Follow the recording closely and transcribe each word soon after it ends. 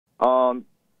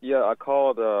Yeah, I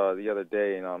called the other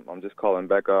day, and I'm just calling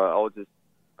back. I was just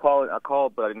calling. I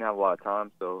called, but I didn't have a lot of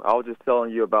time, so I was just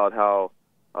telling you about how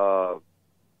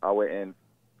I went and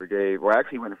forgave, or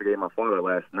actually went and forgave my father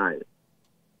last night.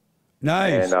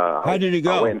 Nice. And How did it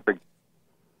go? I went and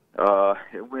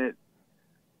it went.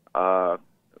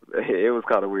 It was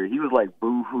kind of weird. He was like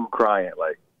boo-hoo crying,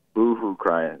 like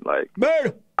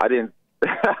Bird. I didn't.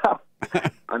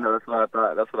 I know, that's what I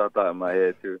thought. That's what I thought in my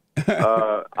head too.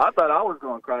 I thought I was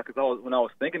going to cry because when I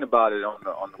was thinking about it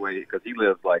on the way, because he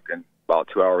lives like about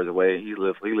 2 hours away. He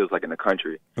lives like in the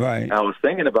country. Right. And I was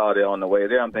thinking about it on the way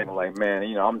there. I'm thinking like, man,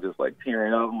 I'm just like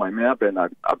tearing up. I'm like, man, I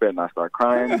better not start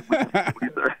crying. And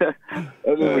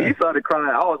then when he started crying,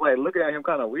 I was like looking at him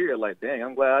kind of weird. Like, dang,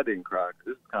 I'm glad I didn't cry. 'Cause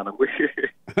this is kind of weird.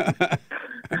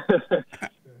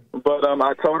 But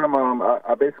I told him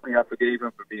I basically forgave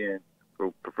him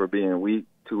for being weak,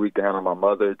 too weak to handle my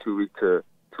mother, too weak to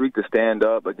stand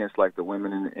up against like the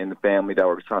women in the family that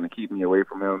were trying to keep me away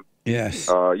from him. Yes.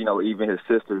 Even his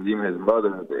sisters, even his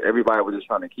mother, everybody was just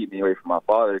trying to keep me away from my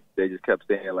father. They just kept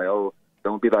saying like, "Oh,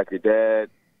 don't be like your dad."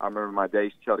 I remember my dad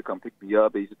used to try to come pick me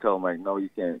up. They used to tell him like, "No, you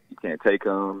can't take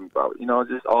him." But,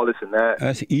 just all this and that.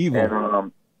 That's evil.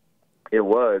 And it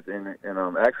was, and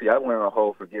actually I went on a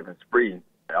whole forgiveness spree.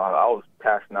 I was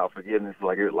passing out forgiveness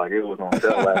like it was on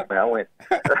sale last night.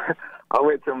 I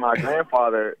went to my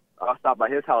grandfather. I stopped by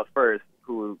his house first,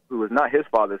 who was not his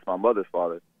father, it's my mother's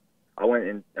father. I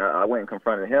went and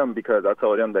confronted him because I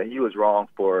told him that he was wrong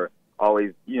for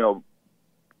always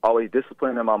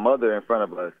disciplining my mother in front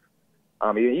of us.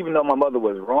 Even though my mother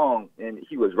was wrong and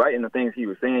he was right in the things he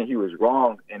was saying, he was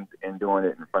wrong in doing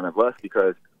it in front of us,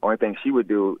 because the only thing she would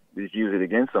do is use it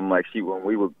against him. Like when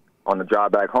we were on the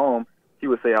drive back home, she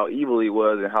would say how evil he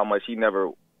was and how much he never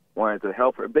wanted to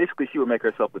help her. Basically, she would make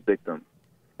herself a victim.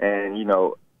 And,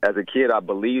 as a kid, I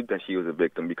believed that she was a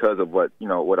victim because of what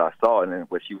I saw and then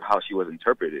how she was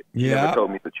interpreted. She never told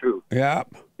me the truth. Yeah.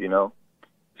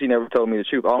 She never told me the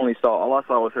truth. All I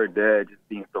saw was her dad just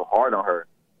being so hard on her.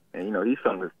 And, he's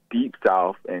from the deep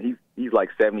South, and he's like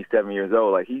 77 years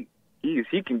old. Like he's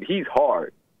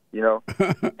hard,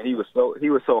 and he was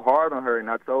so hard on her. And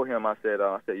I told him, I said,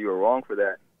 you were wrong for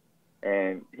that.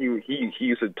 And he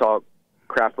used to talk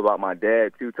crap about my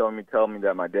dad too, telling me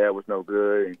that my dad was no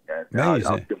good, and I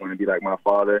still want to be like my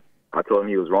father. I told him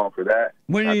he was wrong for that.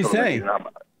 What did he say?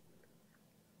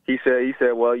 He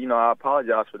said, well, I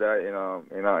apologize for that,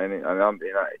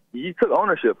 and he took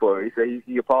ownership for it. He said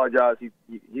he apologized. He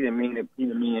didn't mean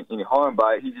any harm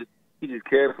by it. He just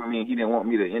cared for me, and he didn't want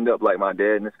me to end up like my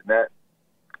dad and this and that.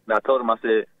 And I told him, I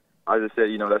just said,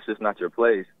 that's just not your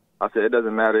place. I said, it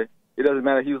doesn't matter. It doesn't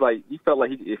matter. He was like, he felt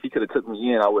like if he could have took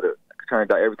me in,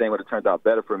 everything would have turned out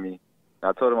better for me. And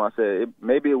I told him, I said,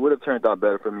 maybe it would have turned out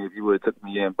better for me if you would have took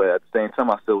me in, but at the same time,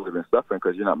 I still would have been suffering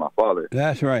because you're not my father.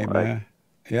 That's right, man.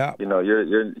 Yeah.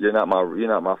 You're not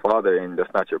my father, and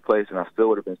that's not your place. And I still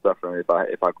would have been suffering if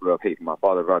I grew up hating my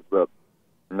father, if I grew up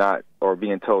not, or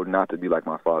being told not to be like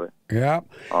my father. Yeah.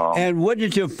 And what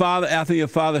did your father, after your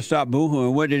father stopped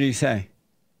boohooing, what did he say?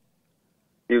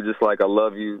 He was just like, I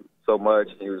love you so much.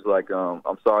 He was like,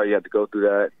 I'm sorry you had to go through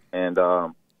that, and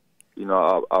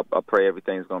I pray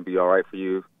everything's gonna be all right for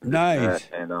you. Nice.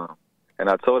 And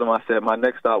I told him, I said my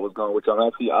next stop was going, which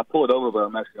I pulled over, but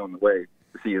I'm actually on the way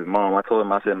to see his mom. I told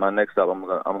him, I said my next stop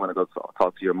I'm gonna go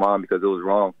talk to your mom, because it was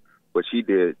wrong what she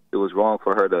did. It was wrong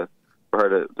for her to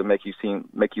make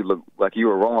you look like you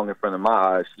were wrong in front of my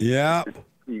eyes. Yeah.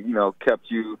 She kept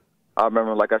you. I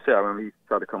remember he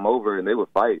tried to come over and they would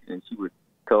fight, and she would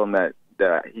tell him that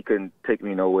he couldn't take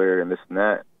me nowhere and this and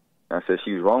that. And I said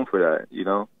she was wrong for that,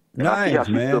 And nice,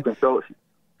 man.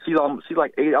 She's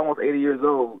like almost 80 years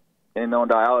old and on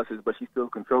dialysis, but she still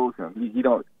controls him.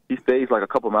 He stays like a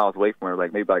couple miles away from her,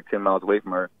 like maybe like 10 miles away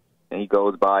from her, and he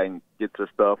goes by and gets her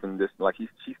stuff and this. Like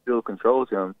she still controls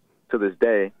him to this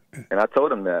day. And I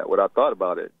told him what I thought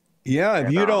about it. Yeah,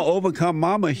 if you don't overcome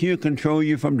Mama, she'll control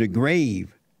you from the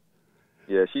grave.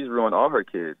 Yeah, she's ruined all her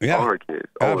kids. Yeah, all her kids.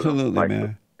 Absolutely,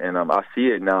 man. And I see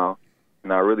it now,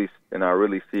 and I really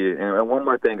see it. And one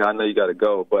more thing, I know you got to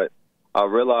go, but I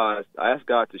realized I asked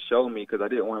God to show me, because I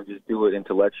didn't want to just do it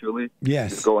intellectually. Yes.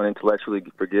 Just go and intellectually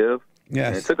forgive. Yes.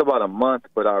 And it took about a month,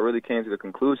 but I really came to the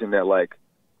conclusion that like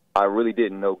I really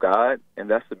didn't know God, and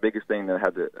that's the biggest thing that I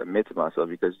had to admit to myself,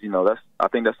 because I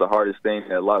think that's the hardest thing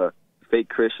that a lot of fake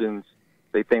Christians,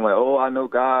 they think like, oh, I know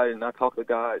God and I talk to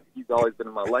God. He's always been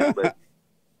in my life, but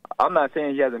I'm not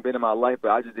saying he hasn't been in my life,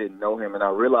 but I just didn't know him, and I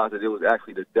realized that it was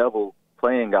actually the devil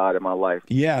playing God in my life.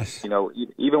 Yes.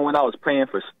 Even when I was praying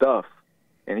for stuff,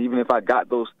 and even if I got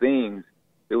those things,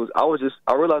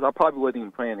 I realized I probably wasn't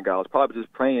even praying to God. I was probably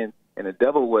just praying and the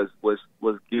devil was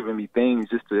giving me things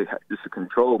just to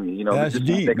control me. You know, that's just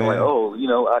deep, thinking man. like, oh, you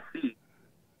know, I see.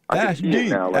 That's can see deep.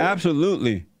 it now, like,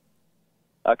 Absolutely.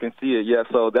 I can see it. Yeah.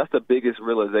 So that's the biggest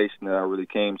realization that I really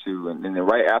came to, and then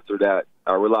right after that,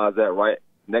 I realized that right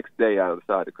next day I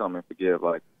decided to come and forgive.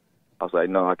 Like, I was like,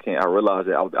 no, I can't. I realized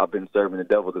that I've been serving the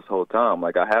devil this whole time.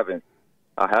 Like, I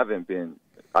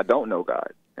don't know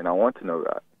God, and I want to know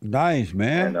God. Nice,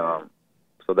 man. And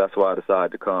so that's why I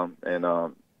decided to come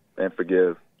and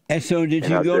forgive. And so did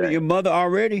you go to your mother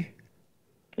already?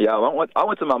 Yeah, I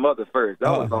went to my mother first.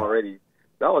 That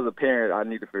was apparent I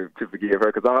needed to forgive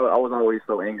her, because I was always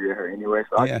so angry at her anyway.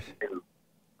 So yes.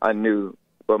 I knew.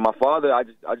 But my father, I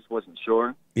just wasn't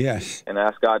sure. Yes. And I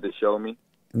asked God to show me.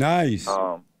 Nice.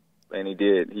 And he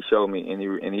did. He showed me, and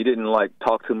he didn't like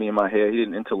talk to me in my head. He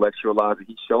didn't intellectualize it.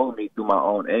 He showed me through my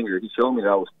own anger. He showed me that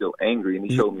I was still angry, and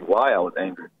he showed me why I was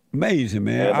angry. Amazing,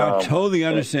 man. And, I totally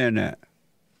understand that.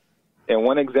 And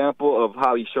one example of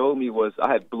how he showed me was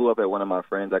I had blew up at one of my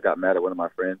friends. I got mad at one of my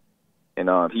friends, and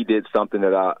he did something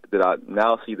that I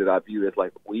now see that I view as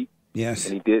like weak. Yes.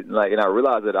 And he did and I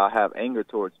realized that I had anger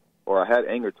towards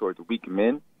weak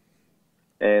men,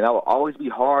 and I would always be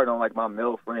hard on like my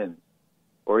male friends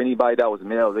or anybody that was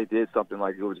male. They did something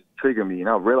like it would just trigger me, and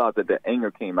I realized that the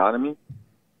anger came out of me.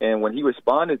 And when he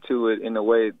responded to it in a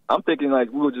way, I'm thinking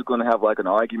like we were just going to have like an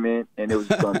argument, and it was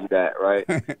just going to be that, right?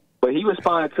 But he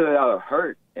responded to it out of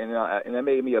hurt, and that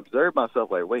made me observe myself.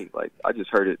 Like, wait, like I just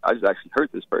actually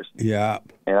hurt this person. Yeah.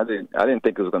 And I didn't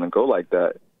think it was going to go like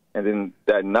that. And then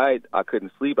that night I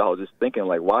couldn't sleep. I was just thinking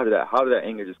like, how did that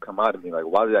anger just come out of me? Like,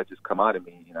 why did that just come out of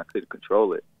me? And I couldn't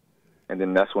control it. And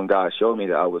then that's when God showed me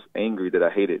that I was angry, that I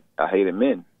hated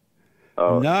men.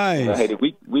 Nice. I hated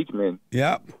weak men.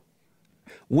 Yep.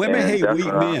 Women hate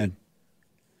weak men.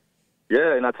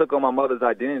 Yeah, and I took on my mother's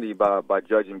identity by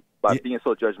being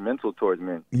so judgmental towards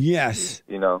men. Yes.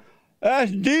 You know.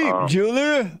 That's deep,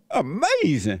 Julia.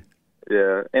 Amazing.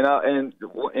 Yeah, and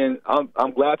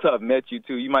I'm glad to have met you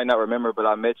too. You might not remember, but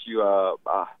I met you.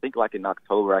 I think like in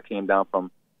October. I came down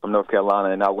from North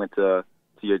Carolina, and I went to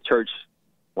your church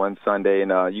one Sunday,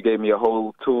 and you gave me a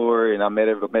whole tour, and I met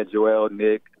Joel,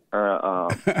 Nick,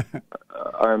 Armius,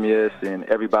 and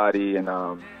everybody, and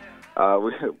I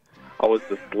was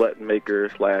the slut maker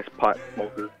 / pot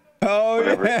smoker. Oh,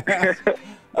 yeah.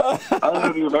 I don't know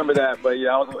if you remember that, but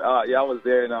yeah, I was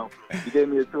there. And you gave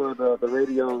me a tour of the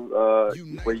radio,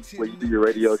 where you do your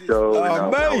radio show.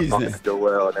 And, amazing. I was talking to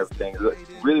Joel and everything.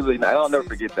 Really, really nice. I'll never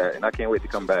forget that, and I can't wait to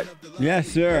come back. Yes,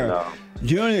 sir. And,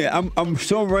 Junior, I'm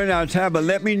so running out of time, but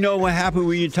let me know what happened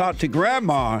when you talked to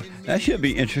Grandma. That should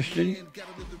be interesting.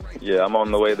 Yeah, I'm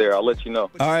on the way there. I'll let you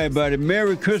know. All right, buddy.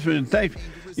 Merry Christmas, and thanks.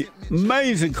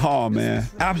 Amazing call, man.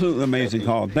 Absolutely amazing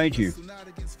call. Thank you.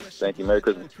 Thank you. Merry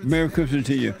Christmas. Merry Christmas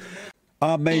to you.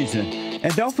 Amazing.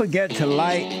 And don't forget to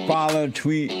like, follow,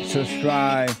 tweet,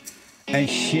 subscribe, and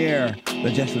share the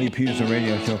Jesse Lee Peterson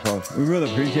Radio Show, folks. We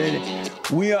really appreciate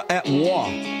it. We are at war.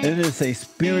 It is a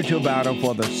spiritual battle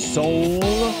for the soul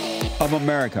of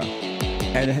America.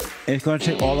 And it's going to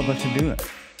take all of us to do it.